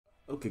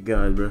Okay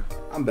guys, bro,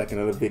 I'm back in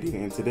another video,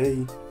 and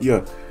today,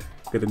 got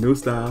the new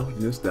style,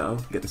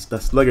 got the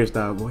Slugger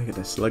style, boy, got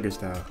that Slugger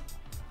style.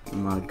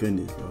 My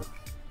goodness, bro.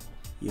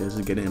 Yeah, let's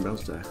just get in, bro.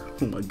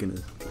 Oh my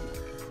goodness.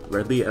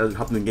 Ready, I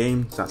hopped in the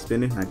game, start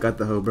spinning, I got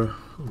the hoe, bro.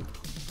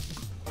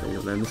 Hey,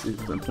 yo, man, this is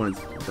important.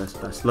 That's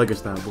that Slugger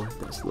style, boy.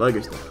 That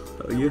Slugger style.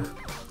 Oh yeah.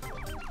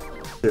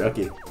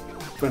 Okay,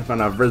 trying to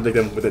find our first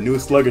victim with the new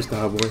Slugger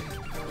style, boy.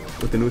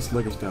 With the new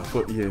Slugger style.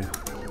 Fuck yeah.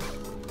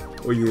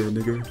 Oh yeah,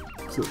 nigga.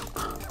 So,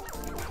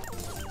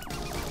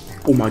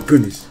 oh my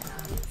goodness.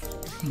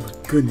 Oh my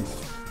goodness.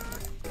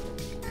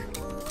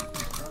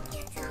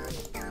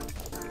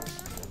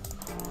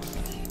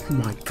 Oh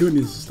my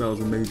goodness, this style was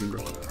amazing,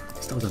 bro.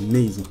 This style was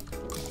amazing.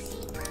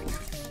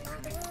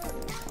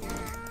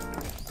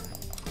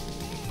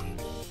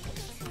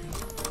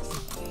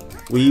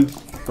 Weave,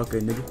 fuck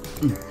that nigga.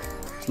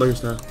 Slugger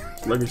style,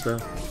 Slugger style.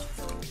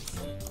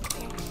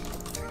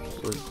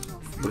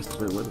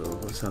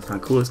 What sounds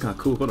kind of cool? It's kind of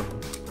cool. Hold on.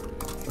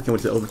 I can't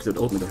wait to the ultimate. To the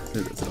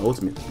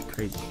ultimate. It'd be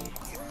crazy.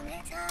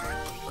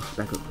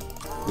 Back up,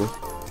 boy.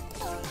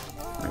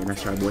 Alright,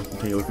 nice try, boy. You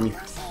can't go with me.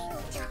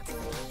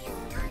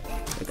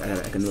 I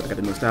got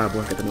the new style,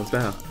 boy. I got the new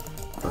style.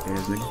 Fuck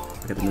ass nigga.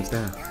 I got the new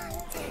style.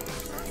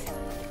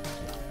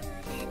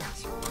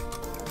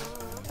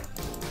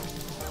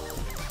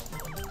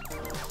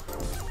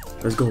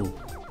 Let's go.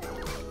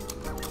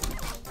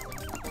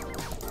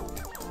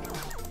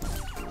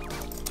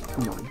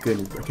 Oh my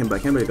goodness, bro. I can't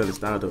believe I got the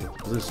style though.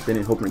 I was just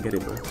spinning, hoping to get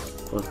it, bro.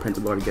 I was praying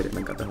to Lord to get it, and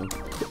I got the hoe. Oh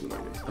my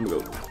goodness. I'm gonna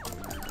go.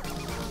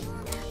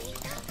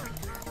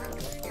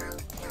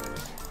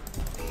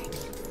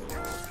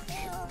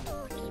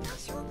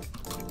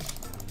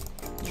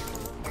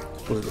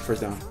 Oh, the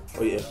first down.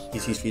 Oh yeah,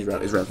 he's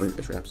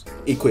raps.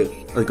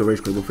 Equip. Like a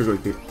rage quit. First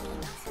rage quit.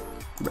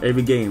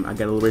 Every game, I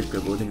got a little rage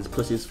quit. I think it's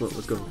pussy as fuck.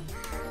 Let's go.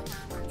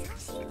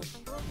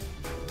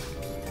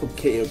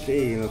 Okay,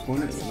 in the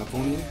corner,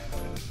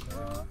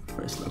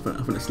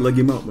 I'm gonna slug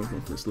him out, bro.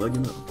 I'm gonna slug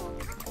him out.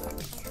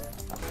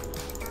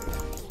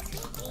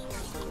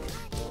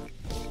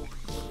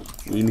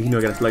 You know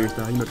I got a Slugger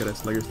style. You know I got a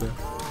Slugger style.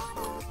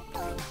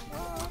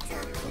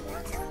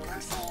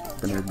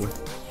 Come here, boy.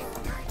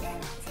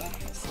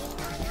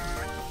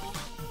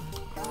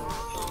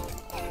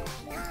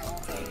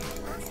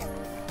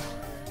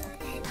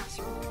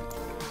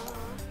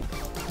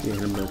 Yeah,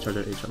 I'm gonna charge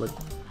that H.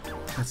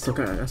 That's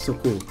so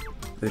cool.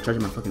 They're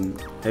charging my fucking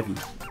heavy.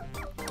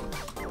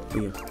 Oh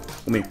yeah,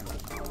 come here.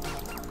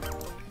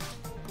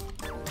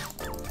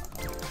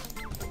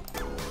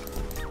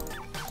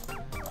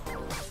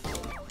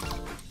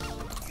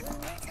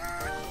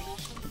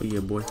 Oh yeah,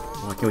 boy.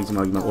 Oh, I can't wait to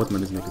my ultimate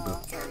this nigga, bro.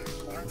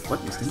 What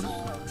this thing?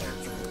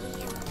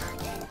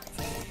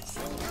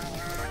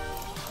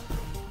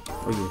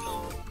 Oh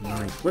yeah,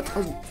 nice. What?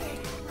 Oh.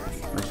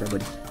 Nice try,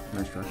 buddy.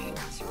 Nice try.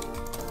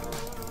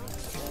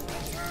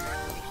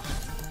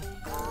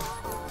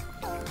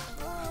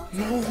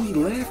 No, he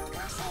left.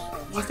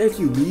 Why's that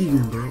you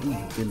leaving, bro? Oh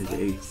my goodness,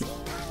 hey.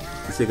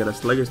 This nigga got a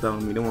Slugger style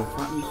on me. They won't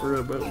fight me for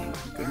real, bro. Oh my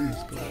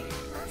goodness, bro.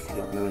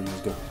 Yeah,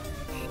 let's go.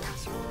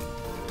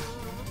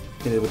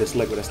 Hit it with a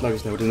Slugger style.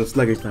 With the new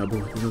Slugger style,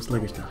 boy. The new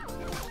Slugger style.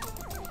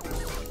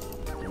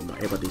 Oh my,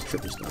 everybody's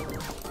triple style, bro.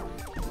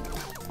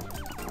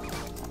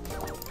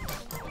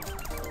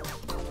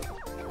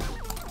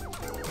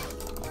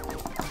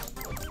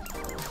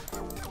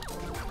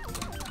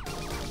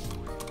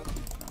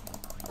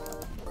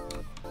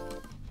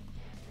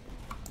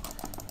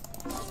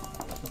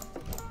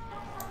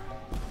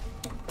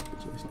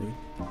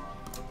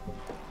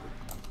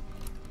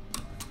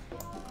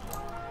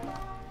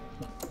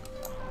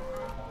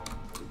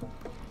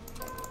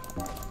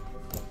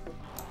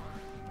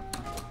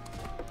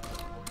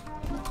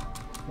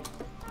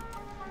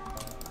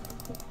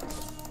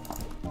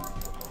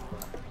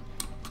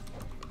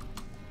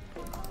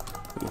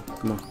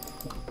 Come on.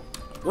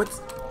 What?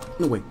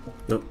 No way.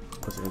 Yup.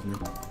 What's that, man?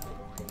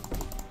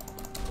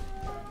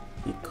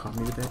 He caught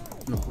me with that?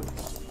 No way.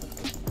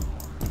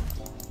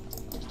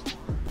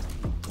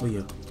 Oh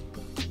yeah.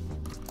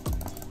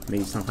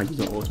 Maybe it's time to use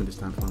an ultimate this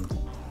time, finally.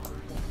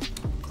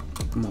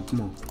 Come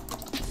on.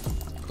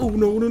 Oh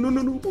no.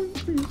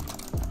 Please.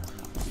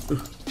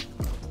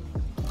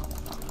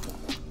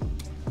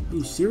 Are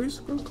you serious,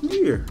 bro? Come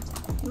here.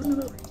 Run it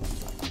up.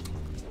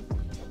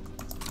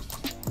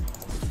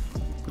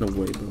 No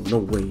way, bro. No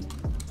way.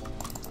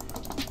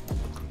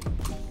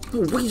 No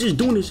way, you just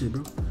doing this shit,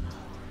 bro.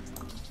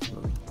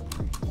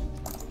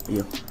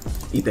 Yeah.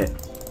 Eat that.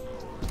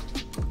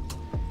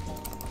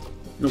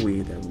 No way,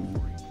 eat that one.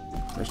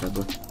 Nice shot,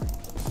 boy.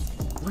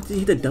 What? Did he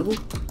hit that double?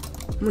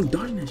 I'm like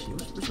dodging that shit.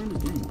 What's wrong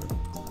with this game, bro?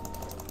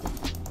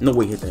 No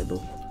way, hit that, bro.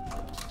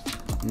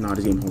 Nah,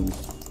 this game homie.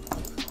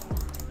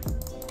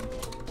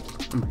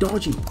 I'm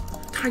dodging.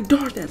 Can I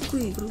dodge that,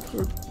 please?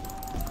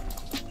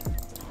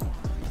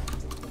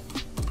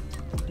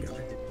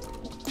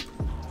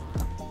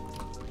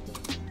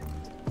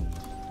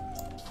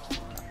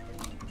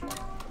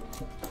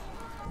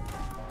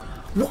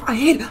 No, I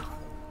hit.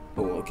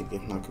 Oh, okay,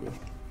 not good.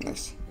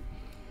 Nice.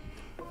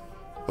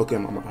 Okay,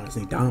 I'm gonna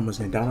sing down. I'm gonna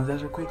sing down his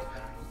ass real quick.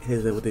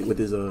 Hit his with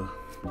his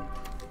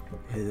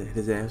hit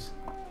his ass.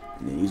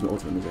 And then use my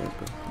ultimate in his ass,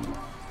 bro.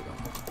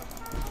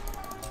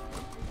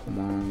 Come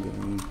on,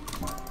 game.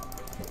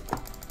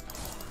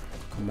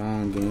 Come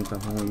on, game.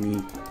 Stop holding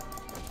me.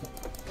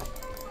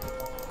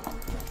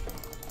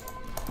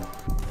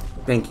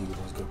 Thank you.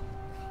 Let's go.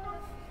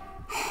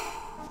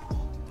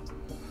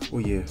 Oh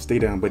yeah, stay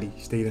down, buddy.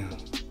 Stay down.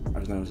 I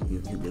was not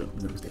you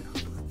never stay down.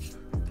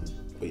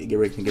 Oh yeah, get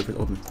ready and get for the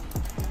ultimate.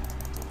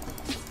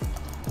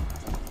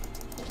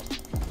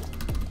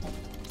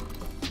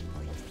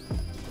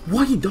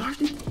 Why he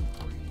dodged it?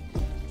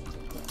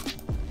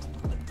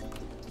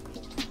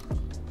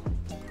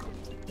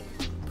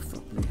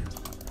 Fuck, man.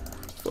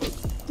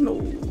 Fuck. No.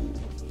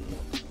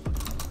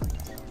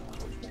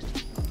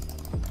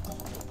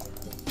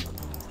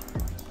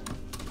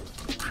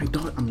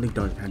 I'm late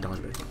dodging. I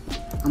dodge back.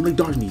 I'm late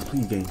dodging these.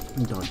 Please, game. Let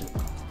me dodge it.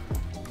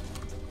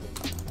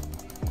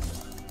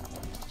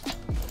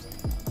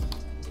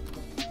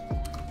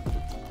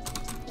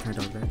 Can I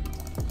dodge back?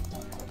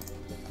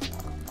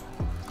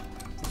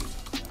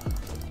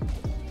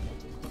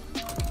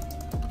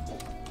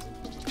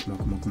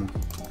 Come on.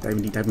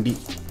 Diving deep.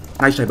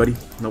 Nice try, buddy.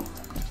 Nope.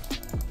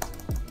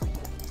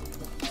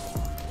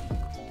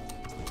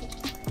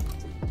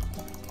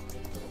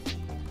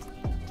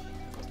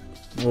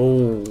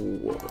 Oh.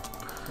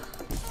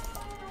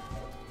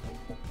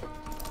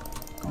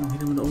 Come on,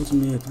 hit him with the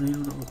ultimate. Hit him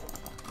with the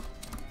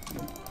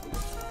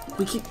ultimate.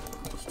 We keep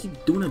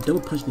doing a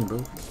double punch thing, bro.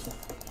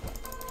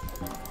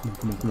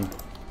 Come on.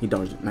 He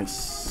dodged it.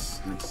 Nice.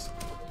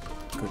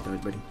 Good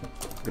dodge, buddy.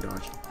 Good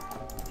dodge.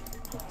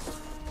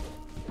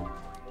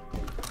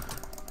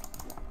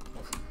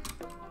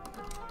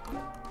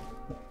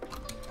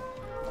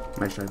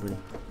 Nice try, buddy.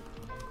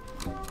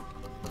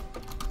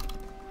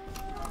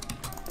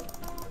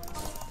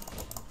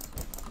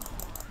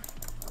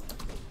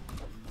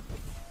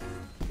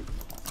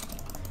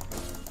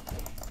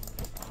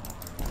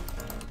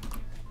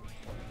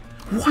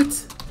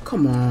 What?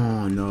 Come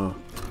on.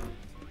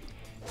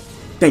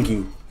 Thank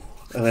you.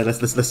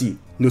 Let's see.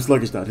 New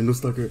Slugger style. The new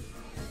Slugger.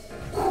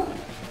 Oh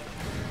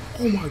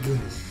my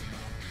goodness.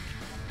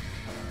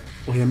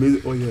 Oh yeah,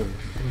 music. Oh yeah.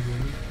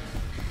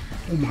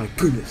 Oh my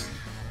goodness.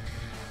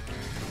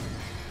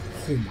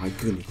 Oh my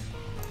goodness.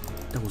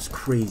 That was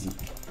crazy.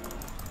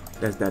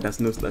 That's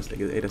new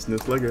Slugger. Hey, that's new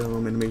Slugger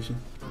animation.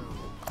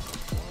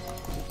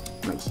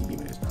 Nice CB,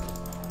 man.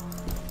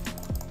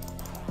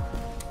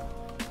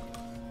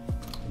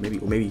 Maybe.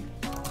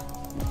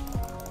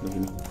 Look at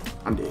me.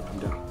 I'm dead. I'm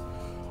down.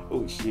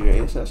 Oh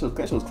shit. That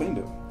show's clean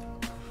though.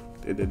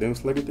 The damn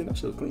Slugger thing, that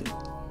show's clean.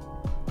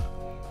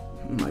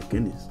 Oh my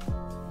goodness.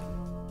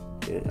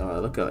 Yeah,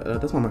 look,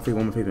 that's one of my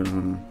favorite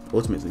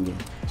ultimates in the game.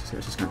 It's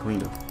just kind of clean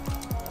though.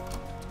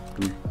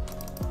 Come here.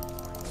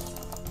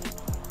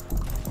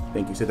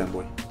 Thank you. Sit down,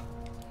 boy.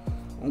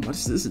 Oh my,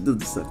 this is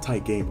a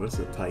tight game, bro. This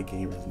is a tight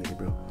game, this nigga,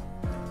 bro.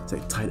 It's a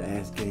tight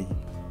ass game.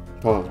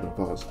 Pause, bro.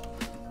 Pause.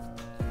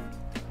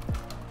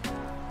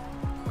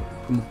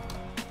 Come on.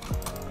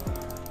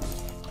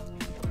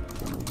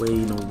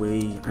 No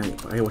way. I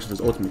ain't watching this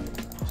ultimate.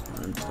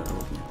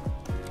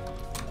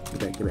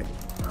 Get back.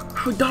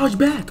 How dodge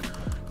back?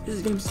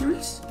 Is this game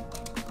serious?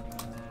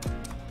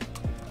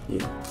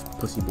 Yeah,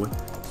 pussy boy.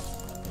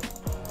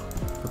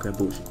 Fuck that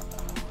bullshit.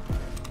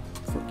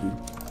 Fuck you.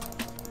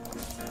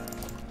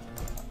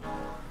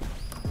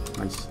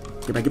 Nice.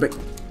 Get back.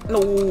 No.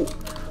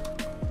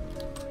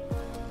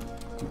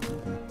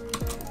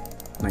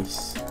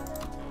 Nice.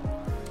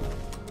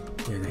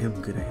 Yeah, that hit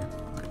him good.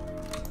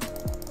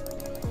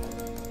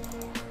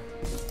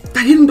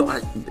 That hit him though.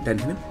 That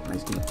hit him.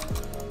 Nice game.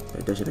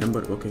 That should hit him,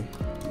 but okay.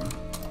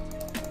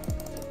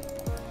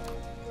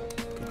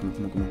 Come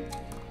on.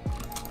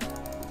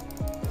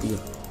 Yeah.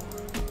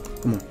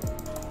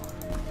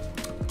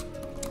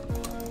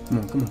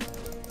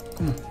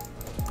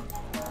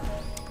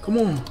 Come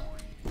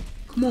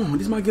on.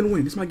 This is my game to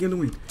win. This is my game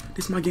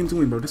to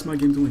win, bro. This is my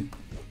game to win.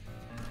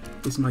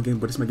 This is my game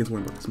to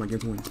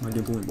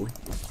win, boy.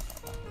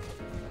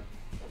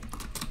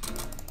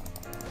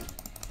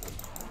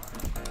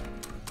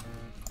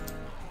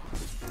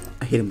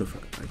 I hit him the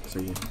fuck. Right, so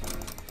yeah.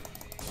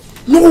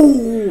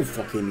 No!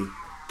 Fuck hit me.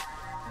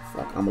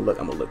 Fuck, I'ma look.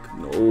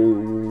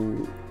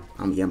 No.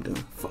 I'm done.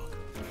 Fuck.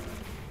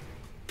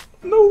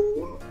 No.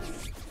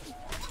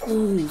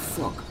 Oh,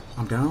 fuck.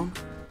 I'm down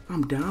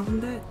from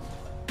that.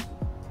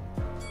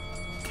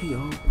 Okay,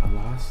 y'all. I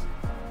lost.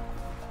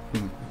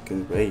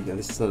 Okay, hey,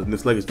 this is the new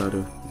Slugger style,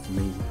 though. It's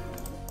amazing.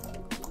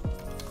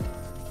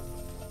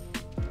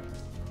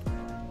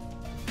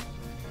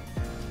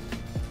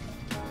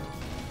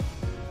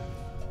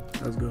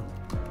 Let's go.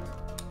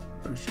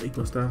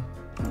 Ippo style.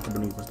 I'm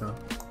coming Ippo style.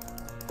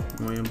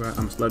 Bro.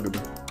 I'm a Slugger,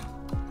 bro.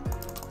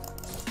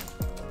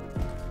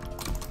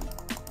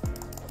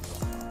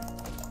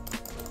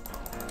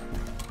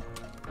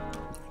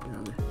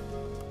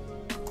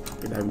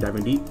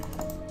 Diving deep.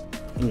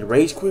 And your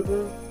rage quit,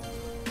 bro.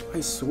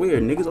 I swear,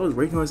 niggas always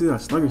raging when I see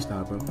that Slugger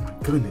style, bro. Oh my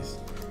goodness.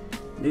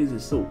 Niggas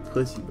is so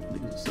pussy, bro.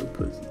 Niggas is so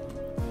pussy.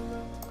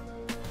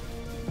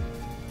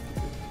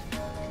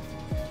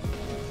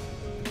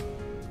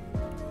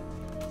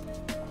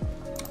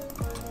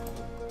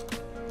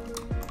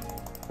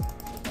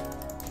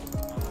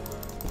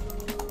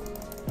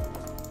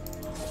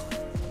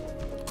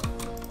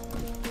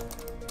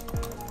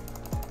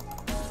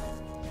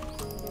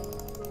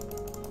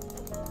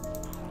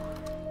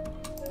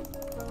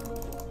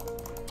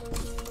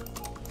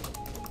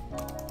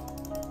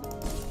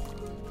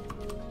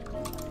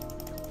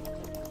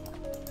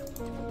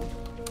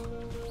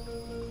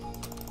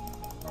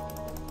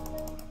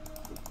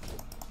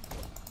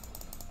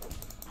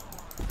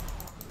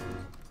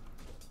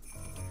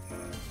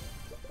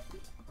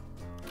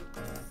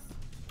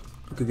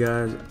 Okay,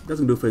 guys, that's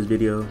gonna do it for this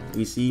video.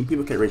 You see,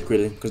 people can't rage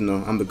quitting because no,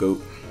 I'm the GOAT.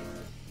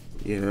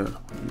 Yeah,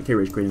 you can't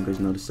rage quitting because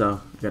the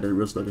South got that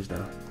real Slugger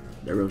style,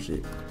 that real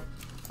shit.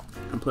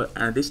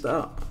 And this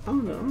style, I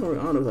don't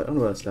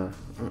know that style.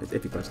 It's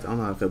iffy, but I don't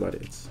know how I feel about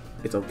it.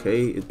 It's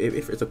okay.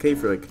 If it's okay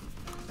for like,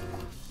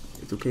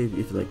 it's okay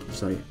if like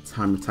just like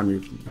time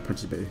your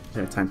punches better.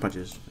 Yeah, time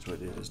punches. That's what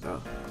it is. This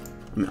style.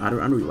 I mean, I don't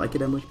really like it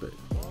that much, but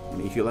I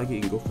mean, if you like it,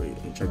 you can go for it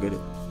and try to get it.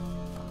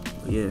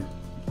 But yeah,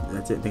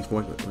 that's it. Thanks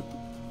for watching.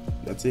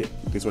 That's it.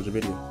 Thanks for watching the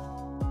video.